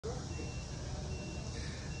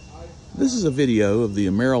This is a video of the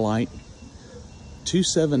Amerilite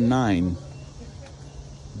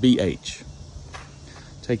 279BH.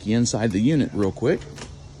 Take you inside the unit real quick.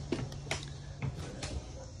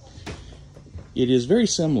 It is very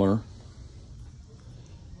similar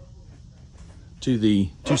to the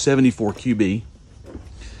 274QB.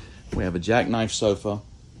 We have a jackknife sofa.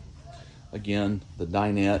 Again, the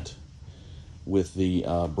dinette with the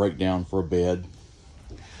breakdown for a bed.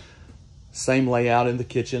 Same layout in the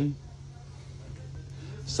kitchen.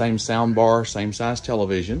 Same sound bar, same size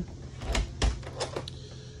television.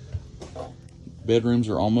 Bedrooms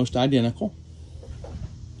are almost identical.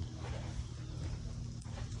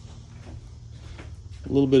 A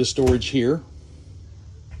little bit of storage here.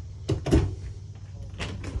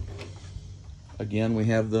 Again, we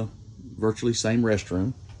have the virtually same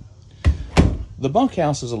restroom. The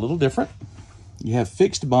bunkhouse is a little different. You have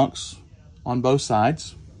fixed bunks on both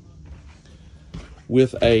sides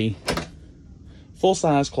with a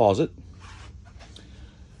full-size closet.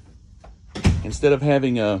 Instead of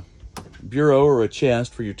having a bureau or a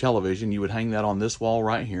chest for your television, you would hang that on this wall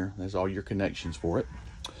right here. There's all your connections for it.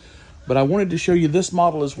 But I wanted to show you this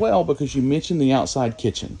model as well because you mentioned the outside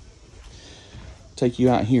kitchen. Take you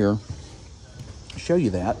out here, show you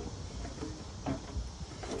that.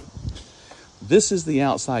 This is the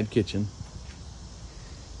outside kitchen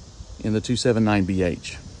in the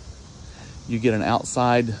 279BH. You get an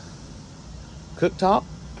outside cooktop,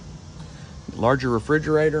 larger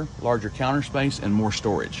refrigerator, larger counter space, and more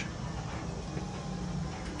storage.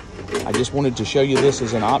 I just wanted to show you this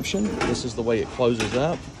as an option. This is the way it closes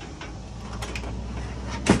up.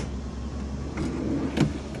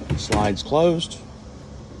 Slides closed,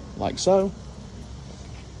 like so.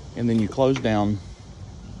 And then you close down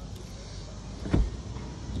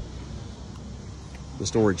the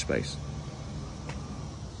storage space.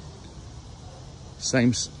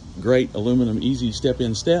 Same great aluminum easy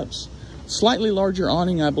step-in steps. Slightly larger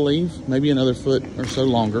awning, I believe, maybe another foot or so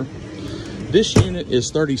longer. This unit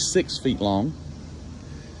is 36 feet long,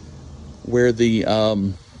 where the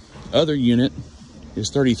other unit is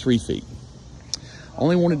 33 feet.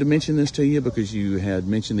 Only wanted to mention this to you because you had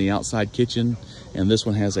mentioned the outside kitchen, and this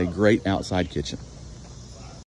one has a great outside kitchen.